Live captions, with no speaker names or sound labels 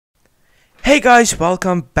Hey guys,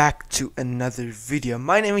 welcome back to another video.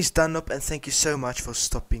 My name is Dunlop and thank you so much for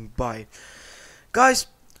stopping by. Guys,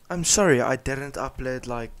 I'm sorry I didn't upload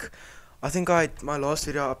I think my last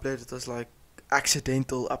video I uploaded was like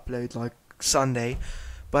accidental upload like Sunday,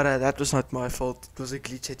 but that was not my fault. It was a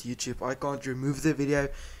glitch at YouTube. I can't remove the video.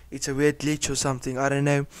 It's a weird glitch or something, I don't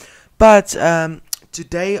know. But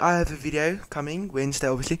today I have a video coming, Wednesday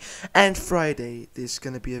obviously, and Friday there's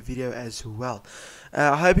gonna be a video as well.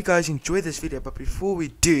 I hope you guys enjoy this video, but before we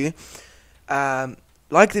do,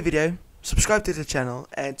 like the video, subscribe to the channel,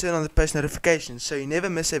 and turn on the post notifications so you never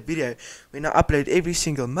miss a video when I upload every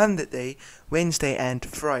single Monday, Wednesday and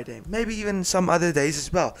Friday. Maybe even some other days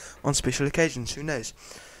as well, on special occasions, who knows.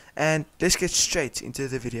 And let's get straight into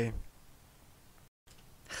the video.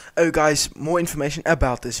 Oh guys, more information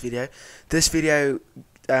about this video. This video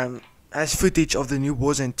has footage of the new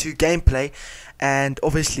Warzone 2 gameplay, and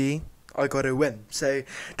obviously I got a win, so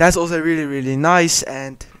that's also really nice.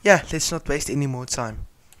 And yeah, let's not waste any more time.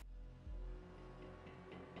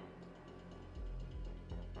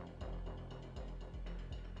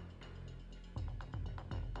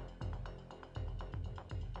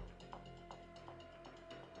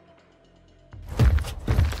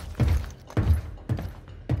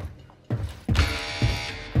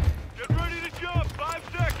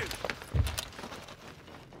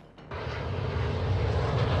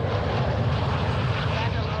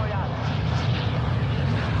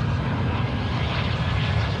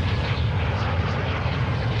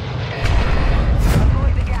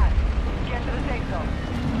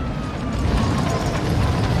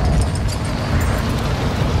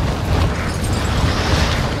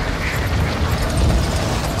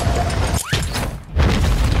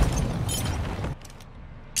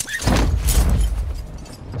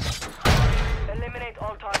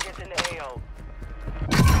 All targets in the AO.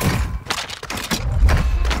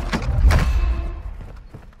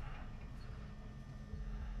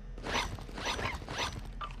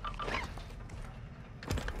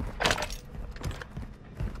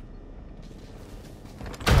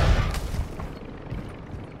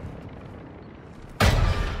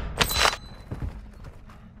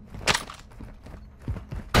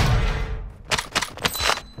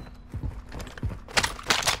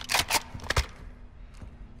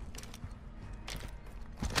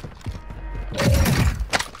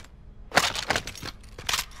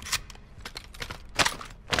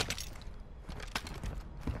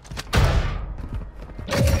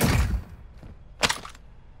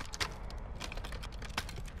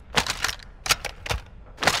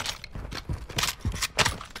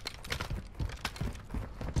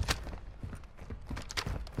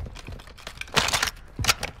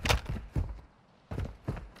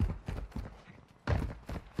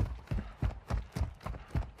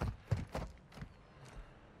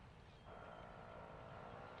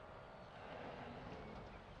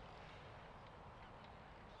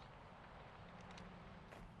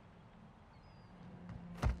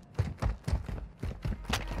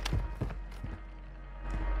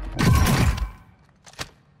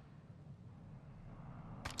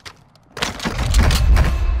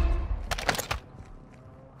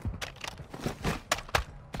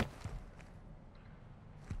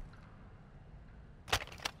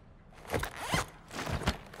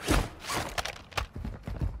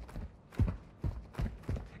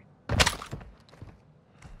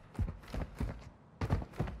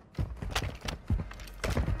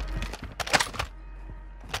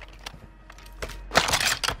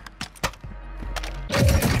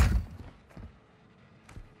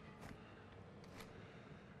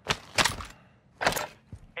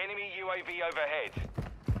 Enemy UAV overhead.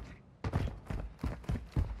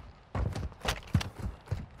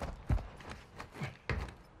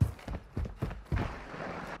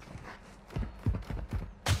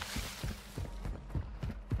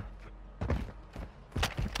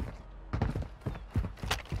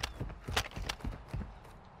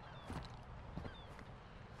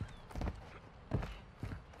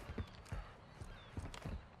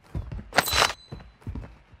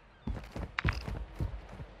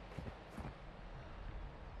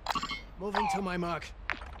 Moving to my mark.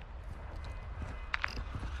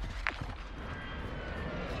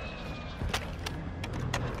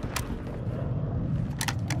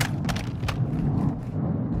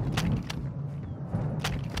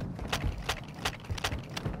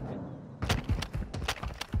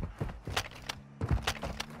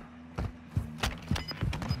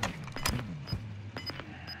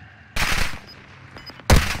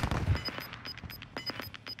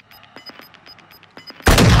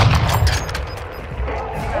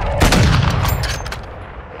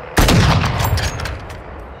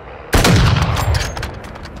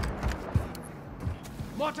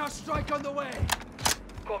 Mortar strike on the way!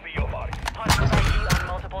 Copy your mark. Hostile ID on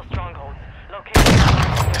multiple strongholds. Location on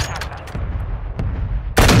your attack map.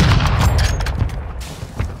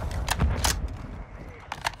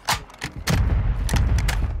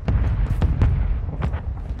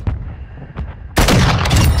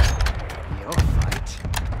 Your fight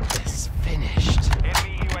is finished.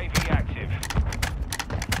 Enemy UAV active.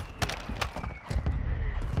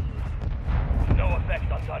 No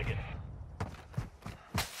effect on target.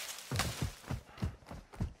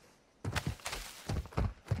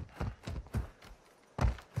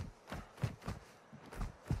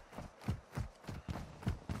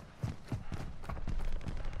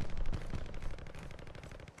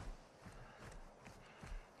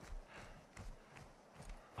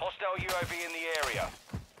 Hostile UAV in the area.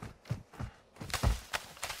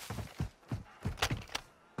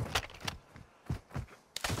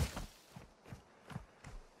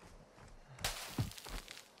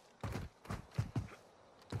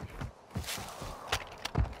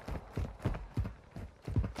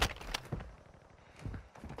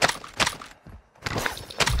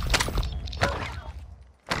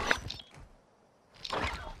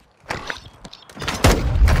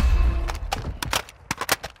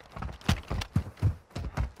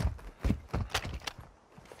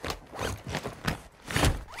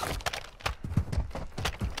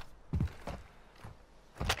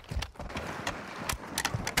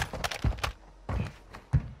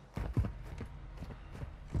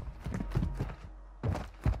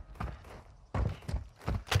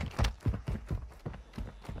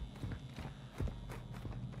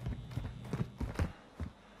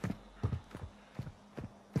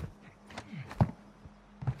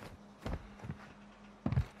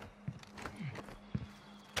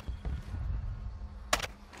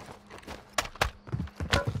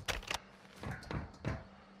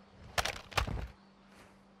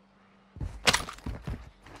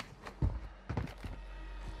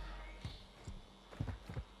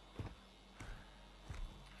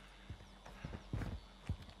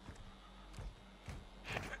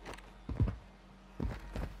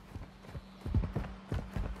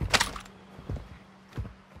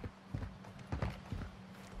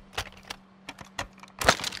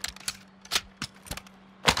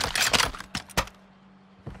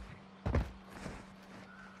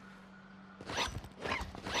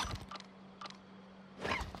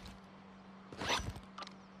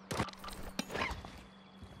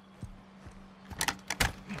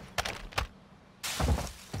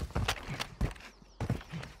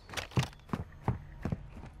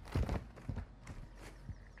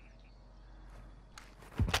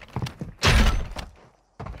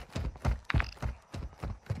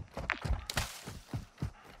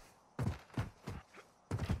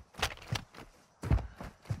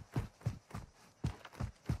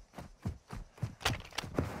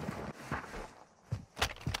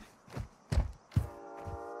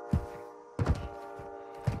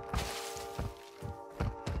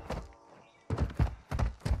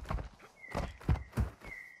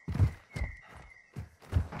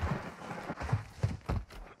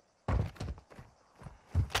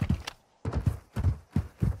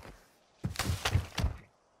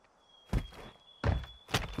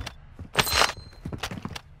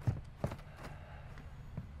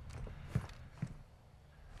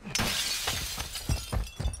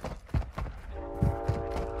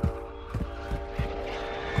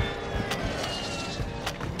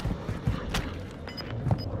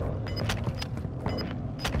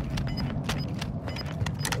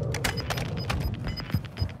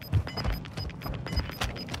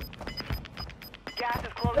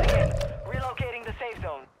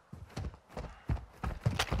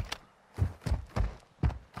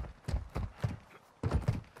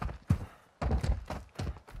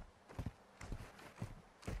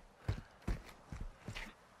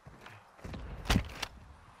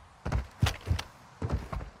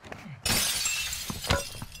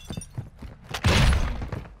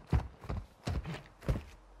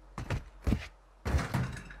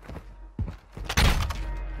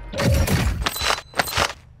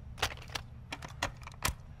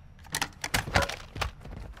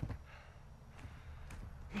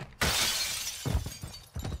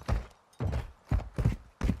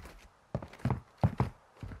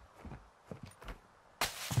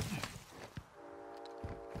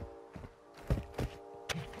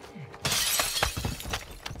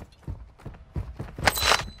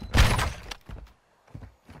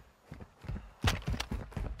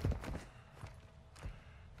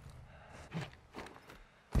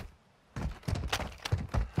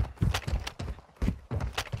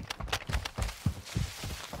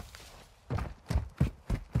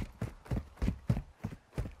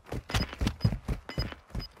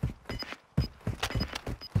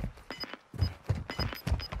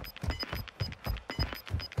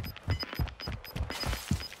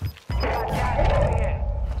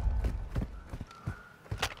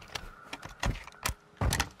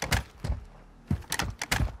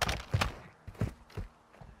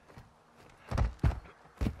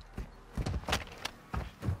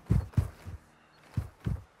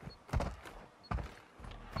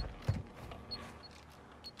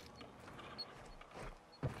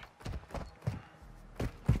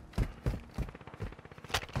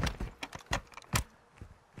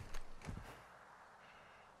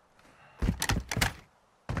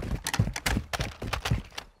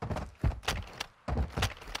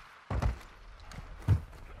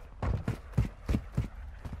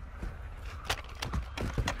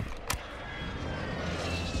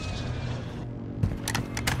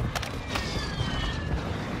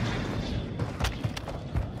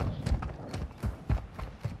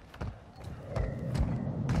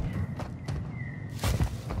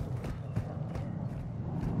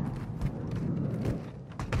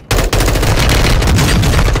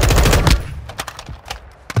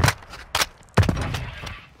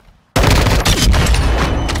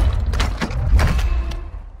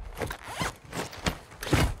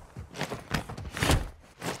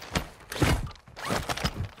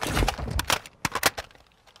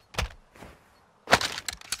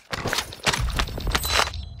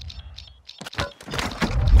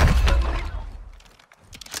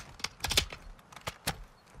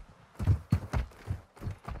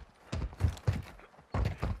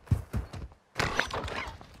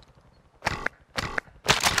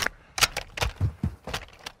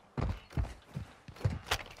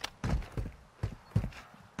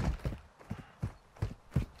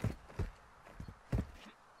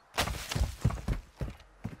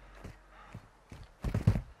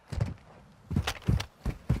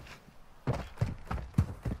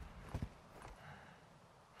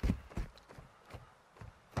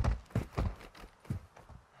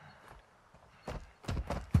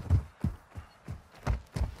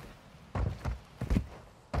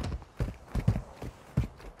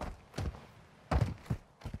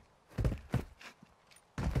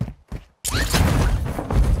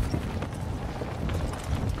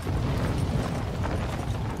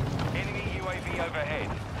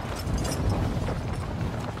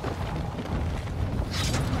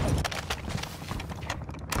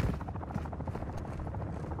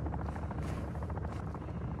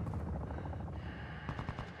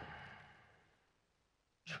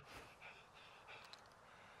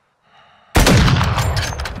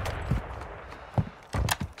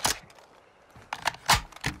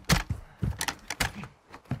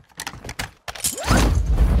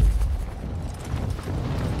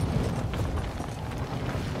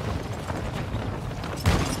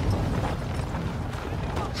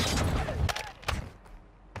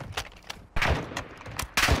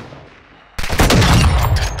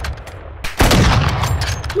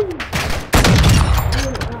 Gas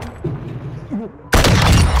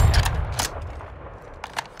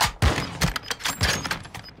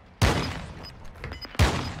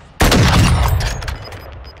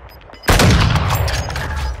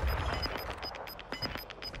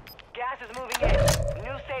is moving in.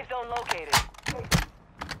 New safe zone located.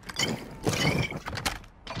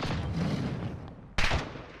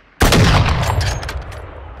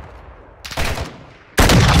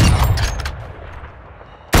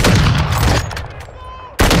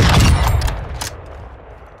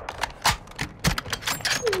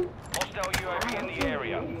 Hostile UAV in the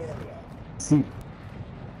area.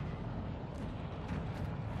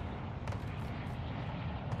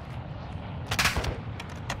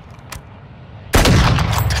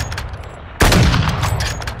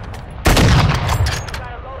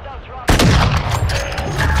 Got a loadout drop.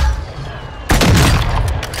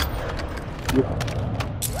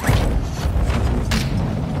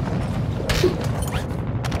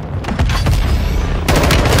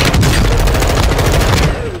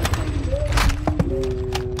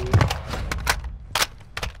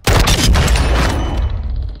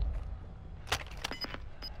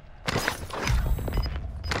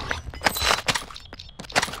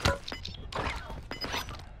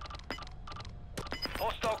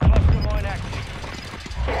 Hostile cluster mine active.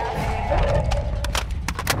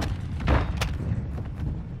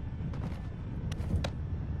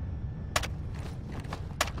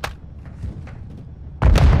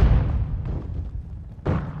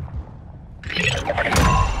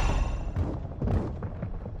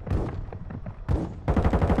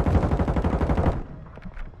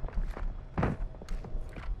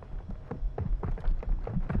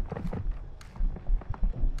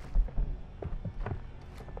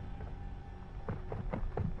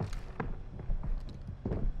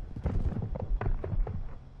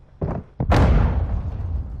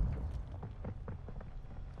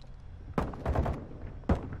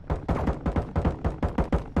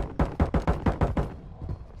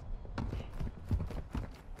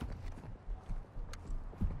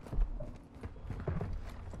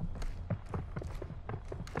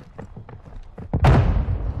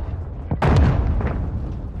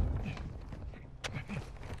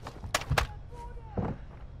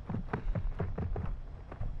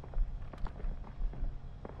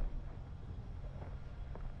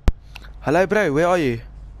 Hello, bro. Where are you?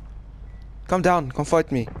 Come down. Come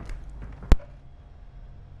fight me.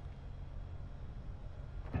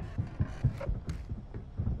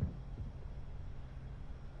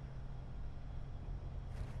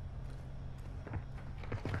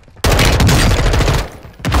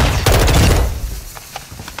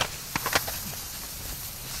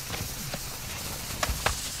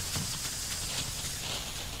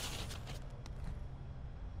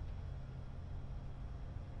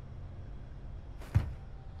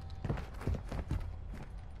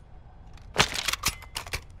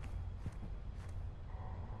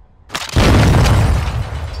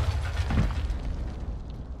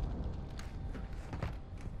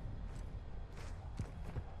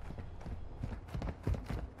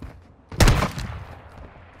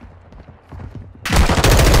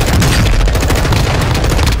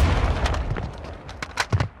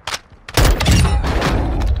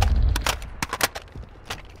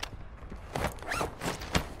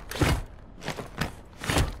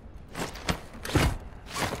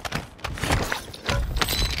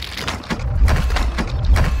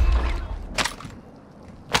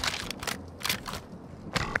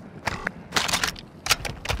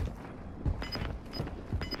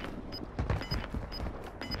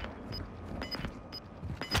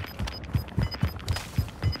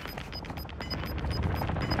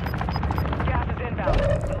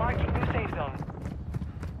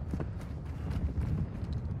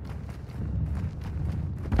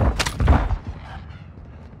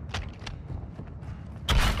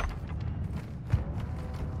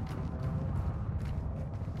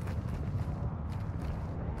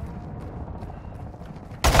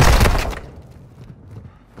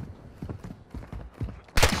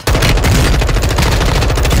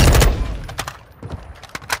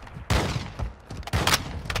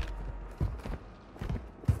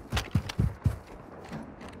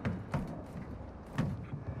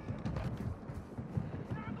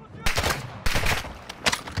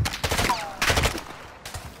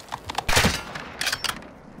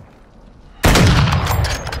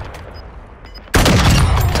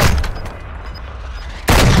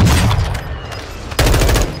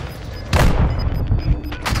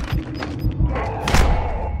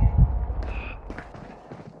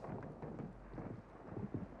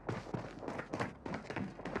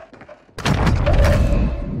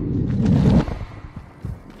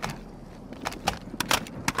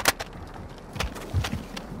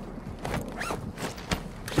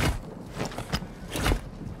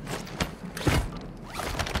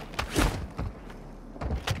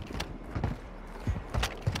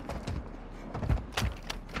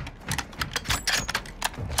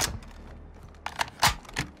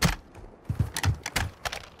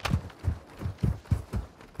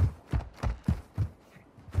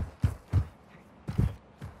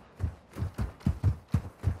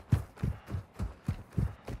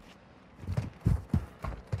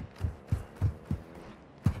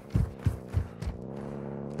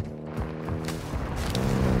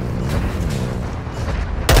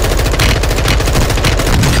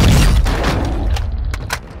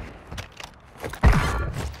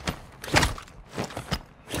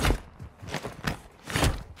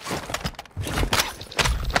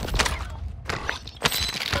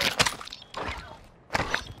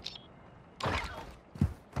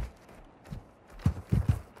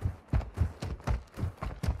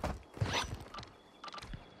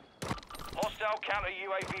 Counter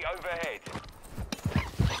UAV overhead.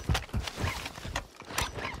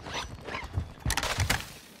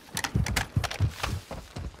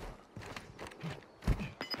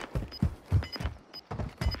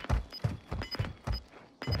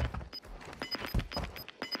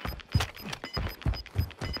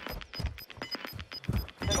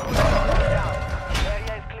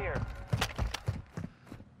 Area is clear.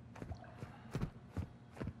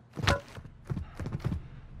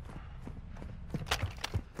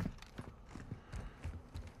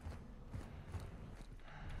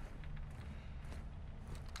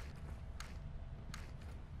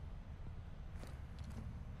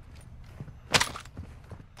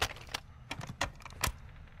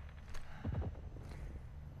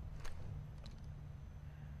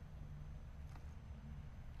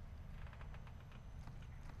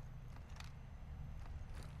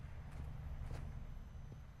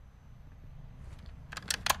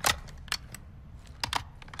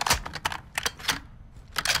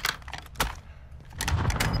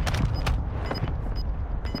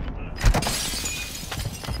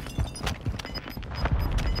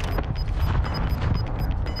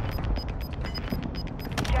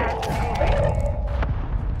 Gas is moving.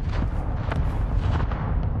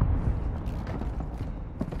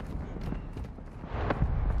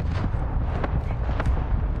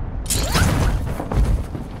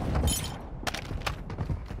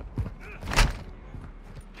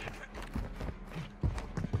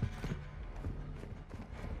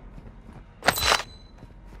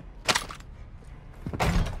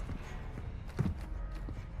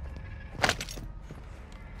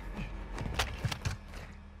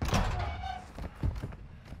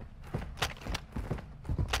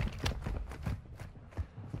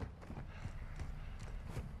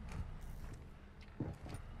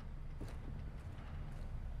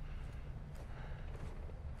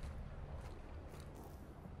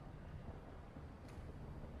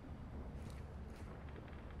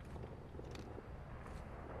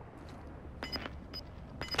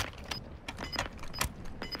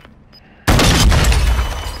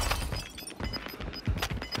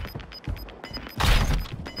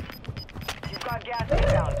 You've got gas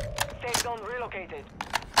inbound. Safe zone relocated.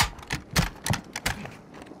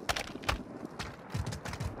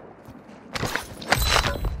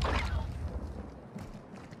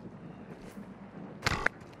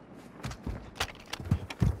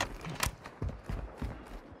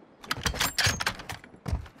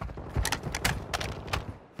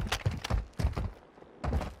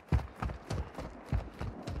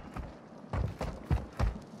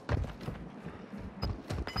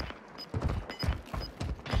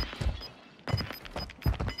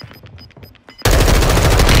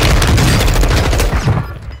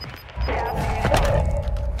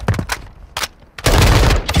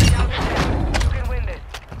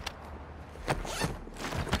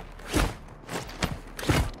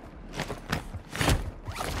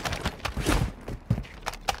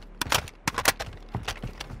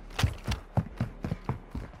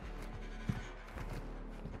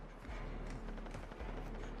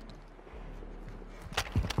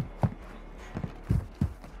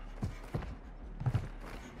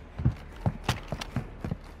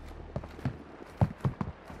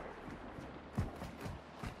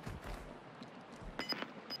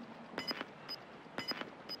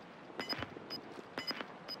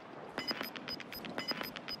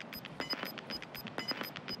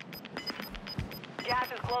 Gas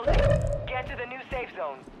is closing. Get to the new safe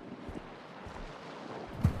zone.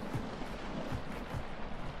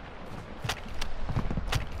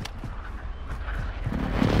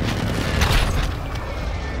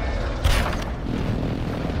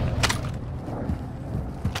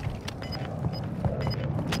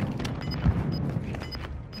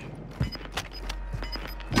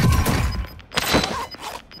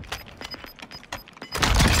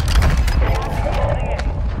 Gas is closing in.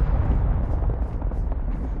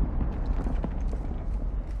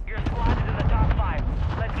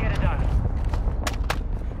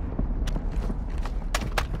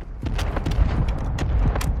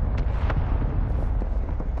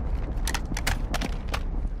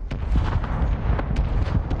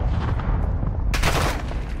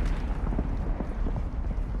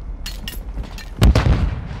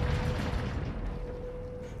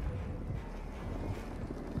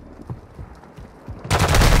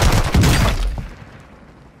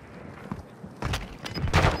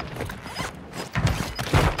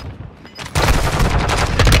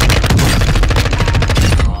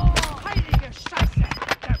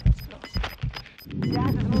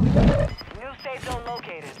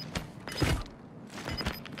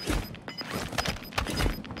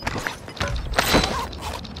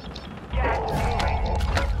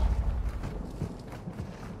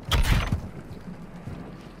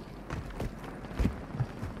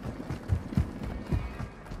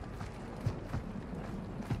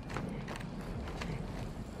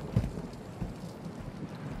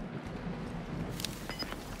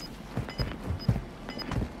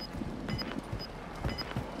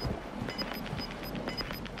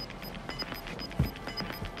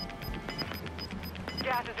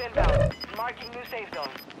 Marking new safe zone.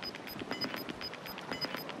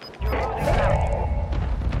 You're losing ground.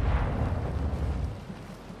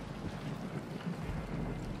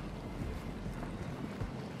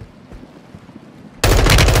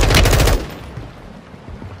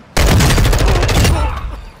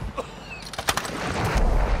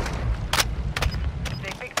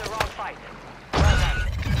 They picked the wrong fight. Well done.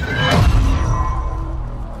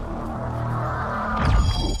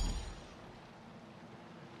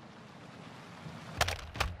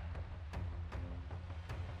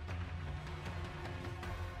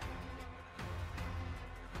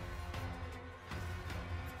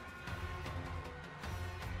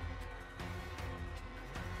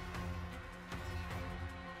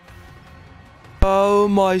 Oh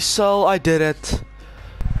my soul, I did it.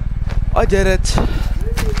 I did it.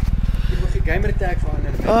 Gamer tag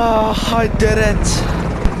verander. Ah, I did it.